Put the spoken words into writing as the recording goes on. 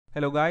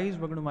Hello guys,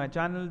 welcome to my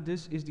channel.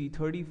 This is the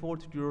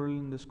 34th tutorial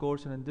in this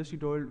course, and in this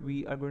tutorial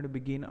we are going to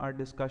begin our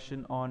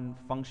discussion on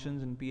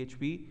functions in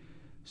PHP.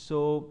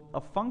 So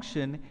a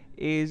function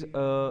is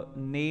a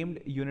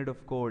named unit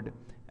of code,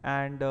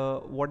 and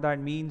what that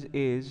means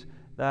is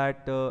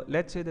that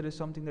let's say there is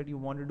something that you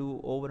want to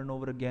do over and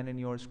over again in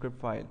your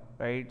script file,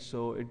 right?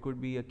 So it could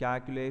be a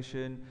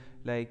calculation,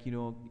 like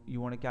you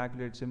want to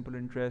calculate simple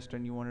interest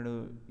and you wanted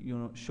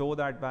to show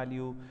that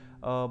value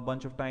a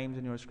bunch of times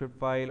in your script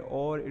file,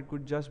 or it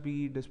could just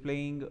be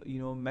displaying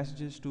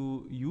messages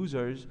to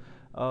users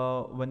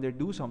when they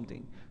do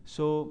something.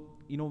 So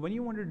when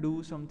you want to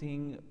do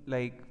something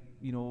like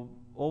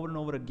over and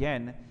over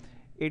again,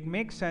 it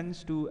makes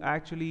sense to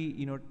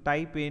actually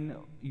type in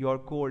your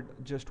code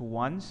just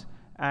once,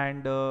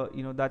 and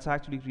that's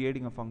actually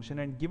creating a function,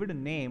 and give it a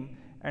name,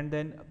 and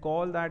then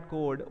call that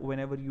code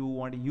whenever you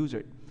want to use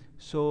it.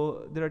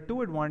 So there are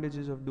two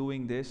advantages of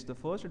doing this. The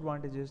first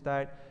advantage is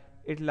that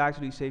it'll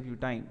actually save you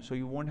time, so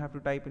you won't have to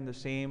type in the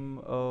same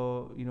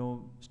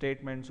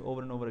statements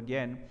over and over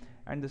again.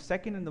 And the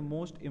second and the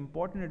most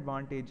important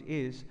advantage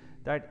is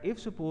that if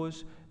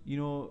suppose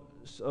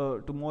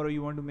tomorrow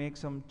you want to make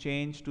some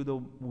change to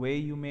the way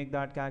you make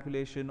that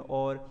calculation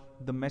or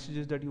the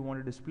messages that you want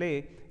to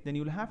display, then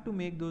you'll have to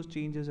make those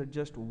changes at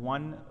just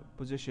one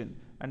position,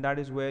 and that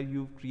is where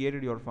you've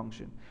created your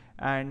function.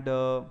 And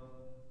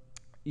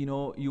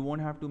you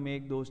won't have to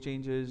make those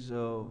changes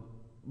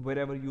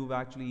wherever you've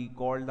actually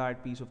called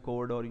that piece of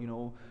code, or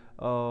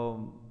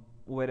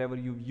wherever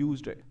you've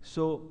used it.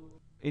 So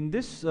in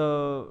this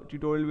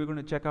tutorial we're going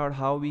to check out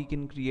how we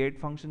can create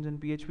functions in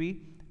PHP,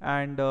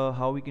 and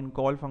how we can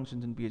call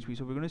functions in PHP.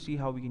 So we're going to see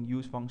how we can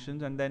use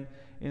functions, and then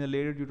in the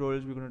later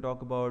tutorials we're going to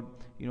talk about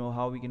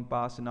how we can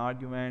pass in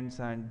arguments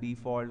and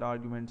default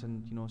arguments,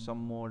 and some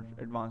more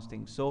advanced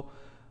things. So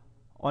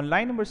on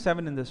line number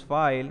 7 in this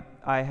file,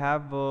 I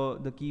have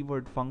the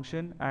keyword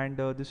function, and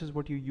this is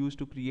what you use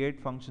to create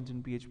functions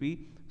in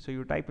PHP. So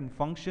you type in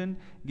function,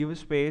 give a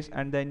space,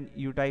 and then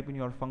you type in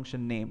your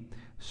function name.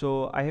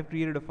 So I have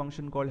created a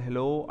function called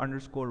hello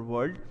underscore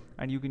world,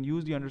 and you can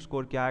use the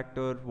underscore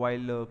character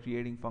while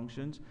creating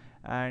functions.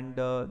 And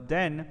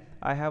then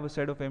I have a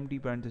set of empty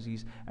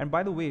parentheses. And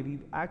by the way,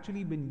 we've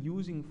actually been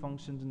using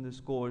functions in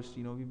this course.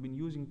 We've been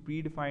using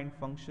predefined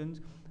functions.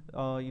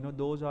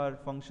 Those are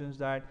functions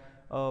that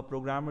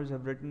programmers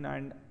have written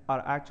and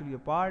are actually a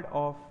part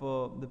of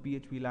the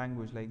PHP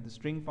language, like the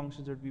string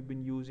functions that we've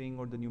been using,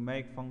 or the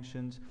numeric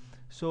functions.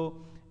 So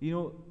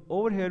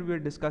over here we are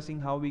discussing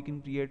how we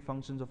can create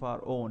functions of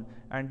our own,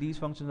 and these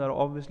functions are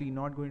obviously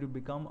not going to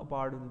become a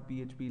part of the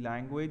PHP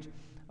language.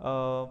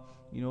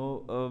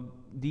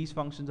 These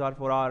functions are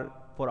for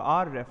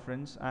our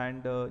reference,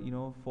 and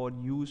for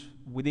use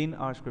within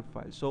our script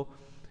file. So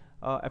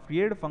I've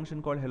created a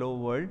function called hello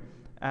world,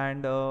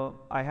 and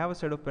I have a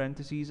set of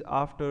parentheses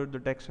after the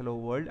text hello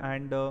world,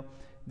 and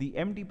the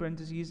empty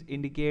parentheses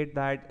indicate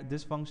that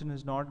this function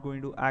is not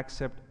going to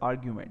accept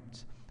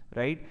arguments,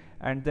 right?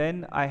 And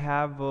then I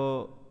have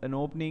an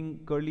opening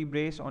curly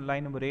brace on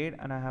line number 8,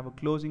 and I have a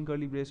closing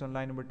curly brace on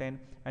line number 10,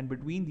 and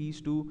between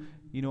these two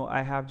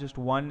I have just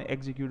one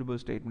executable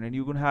statement, and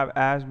you can have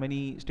as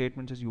many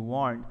statements as you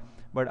want,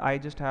 but I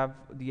just have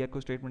the echo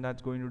statement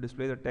that's going to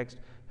display the text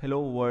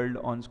hello world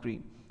on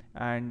screen.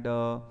 And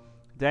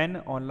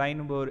then on line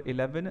number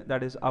 11,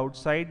 that is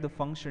outside the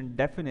function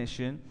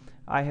definition,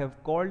 I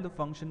have called the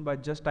function by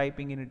just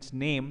typing in its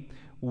name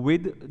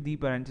with the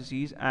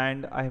parentheses,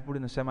 and I have put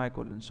in a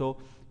semicolon. So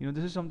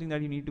this is something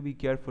that you need to be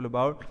careful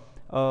about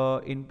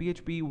in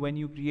PHP. When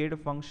you create a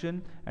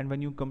function and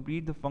when you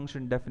complete the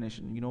function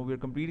definition, we're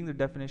completing the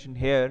definition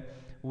here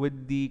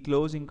with the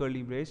closing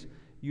curly brace.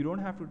 You don't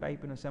have to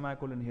type in a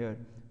semicolon here,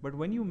 but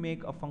when you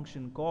make a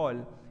function call,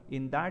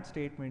 in that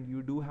statement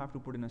you do have to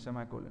put in a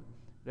semicolon,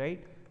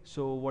 right?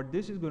 So what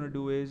this is going to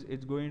do is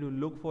it's going to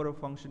look for a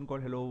function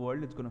called hello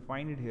world. It's going to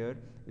find it here,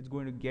 it's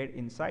going to get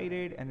inside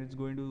it, and it's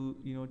going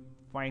to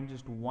find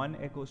just one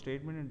echo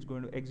statement, and it's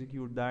going to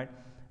execute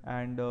that,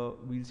 and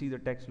we'll see the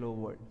text hello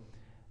world.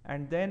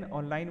 And then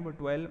on line number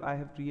 12, I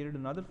have created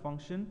another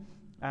function,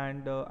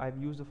 and I've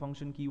used the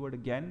function keyword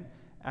again,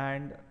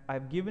 and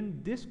I've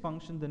given this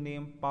function the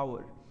name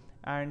power.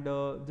 And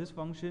this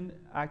function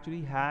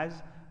actually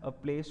has a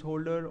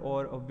placeholder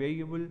or a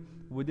variable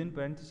within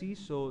parentheses.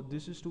 So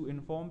this is to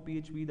inform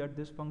PHP that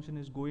this function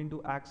is going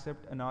to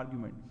accept an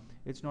argument.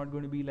 It's not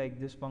going to be like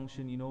this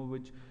function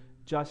which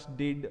just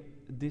did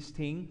this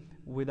thing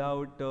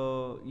without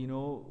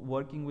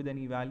working with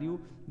any value.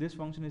 This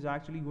function is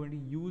actually going to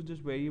use this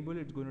variable,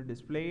 it's going to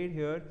display it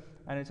here,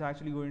 and it's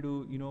actually going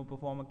to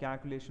perform a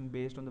calculation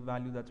based on the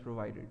value that's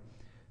provided.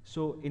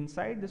 So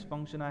inside this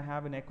function I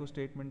have an echo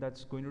statement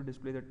that's going to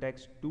display the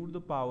text to the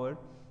power,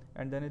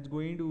 and then it's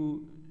going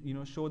to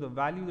show the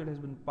value that has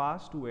been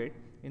passed to it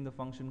in the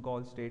function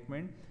call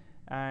statement,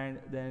 and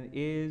then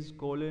is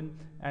colon,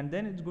 and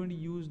then it's going to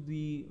use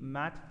the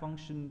math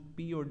function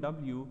p or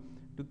w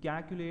to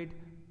calculate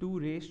 2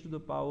 raised to the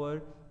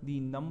power the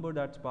number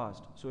that's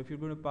passed. So if you're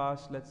going to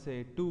pass, let's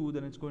say 2,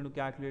 then it's going to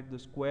calculate the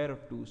square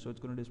of 2, so it's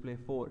going to display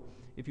 4.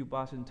 If you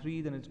pass in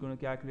 3, then it's going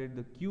to calculate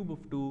the cube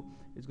of 2,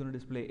 it's going to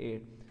display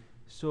 8.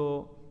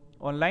 So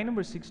on line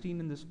number 16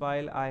 in this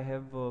file, I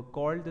have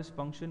called this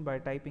function by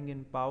typing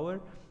in power,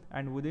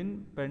 and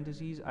within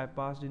parentheses I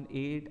passed in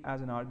 8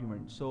 as an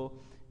argument. So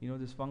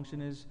this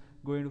function is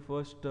going to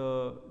first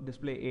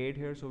display 8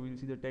 here, so we'll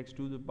see the text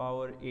 2 to the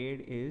power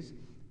 8 is,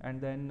 and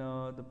then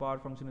the power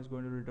function is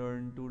going to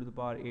return 2 to the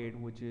power 8,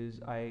 which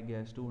is, I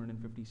guess,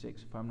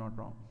 256 if I'm not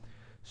wrong.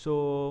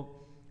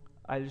 So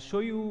I'll show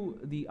you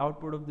the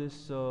output of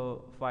this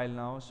file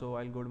now. So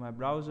I'll go to my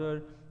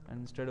browser, and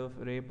instead of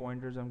array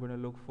pointers, I'm going to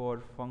look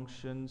for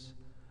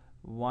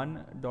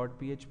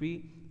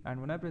functions1.php, and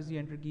when I press the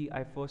enter key,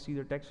 I first see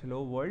the text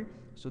hello world.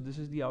 So this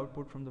is the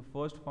output from the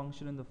first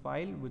function in the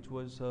file, which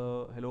was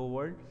hello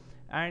world,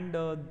 and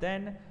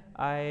then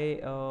I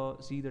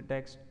see the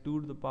text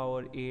 2 to the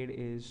power 8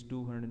 is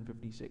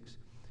 256.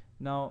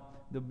 Now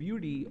the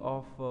beauty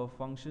of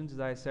functions, as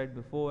I said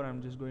before,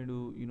 I'm just going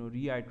to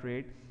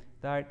reiterate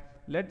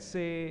that let's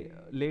say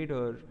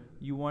later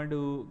you want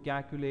to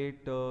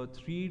calculate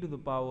 3 to the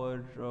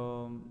power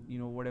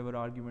whatever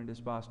argument is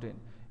passed in.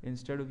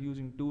 Instead of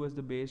using 2 as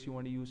the base, you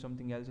want to use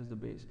something else as the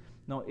base.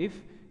 Now if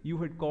you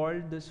had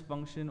called this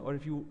function, or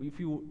if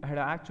you had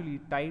actually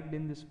typed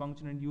in this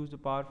function and used the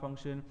power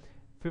function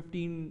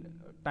 15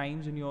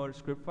 times in your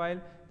script file,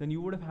 then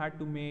you would have had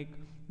to make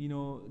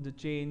the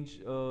change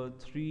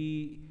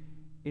 3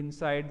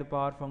 inside the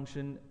power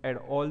function at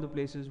all the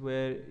places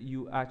where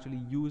you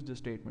actually use the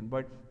statement.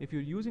 But if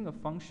you're using a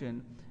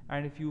function,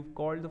 and if you've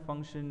called the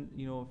function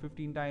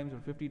 15 times or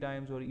 50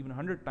 times or even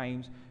 100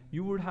 times,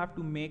 you would have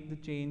to make the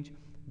change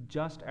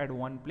just at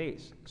one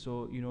place.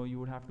 So you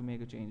would have to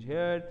make a change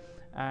here,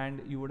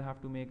 and you would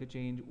have to make a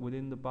change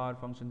within the power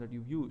function that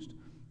you've used,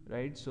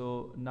 right?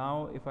 So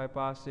now if I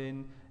pass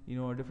in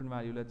a different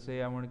value, let's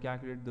say I want to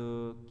calculate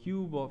the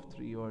cube of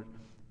 3, or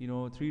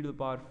 3 to the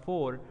power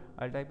 4,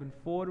 I'll type in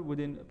 4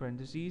 within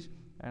parentheses,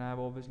 and I've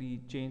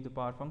obviously changed the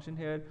power function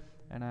here,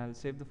 and I'll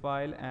save the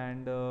file,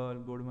 and I'll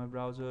go to my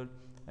browser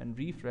and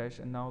refresh,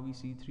 and now we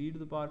see 3 to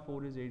the power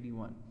 4 is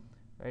 81,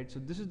 right? So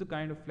this is the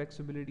kind of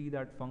flexibility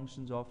that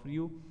functions offer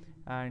you.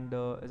 And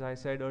as I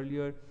said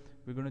earlier,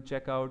 we're going to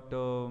check out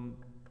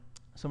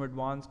some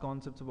advanced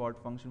concepts about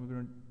function. We're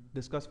going to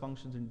discuss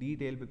functions in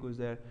detail because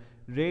they're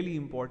really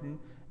important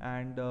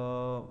and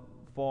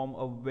form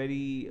a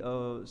very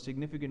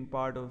significant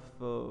part of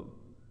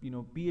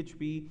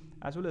PHP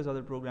as well as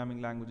other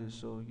programming languages.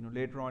 So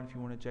later on, if you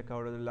want to check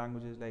out other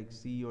languages like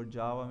C or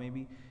Java,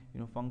 maybe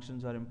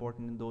functions are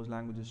important in those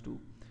languages too.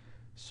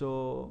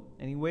 So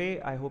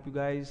anyway, I hope you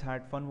guys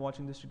had fun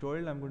watching this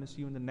tutorial. I'm going to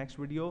see you in the next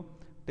video.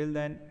 Till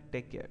then,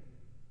 take care.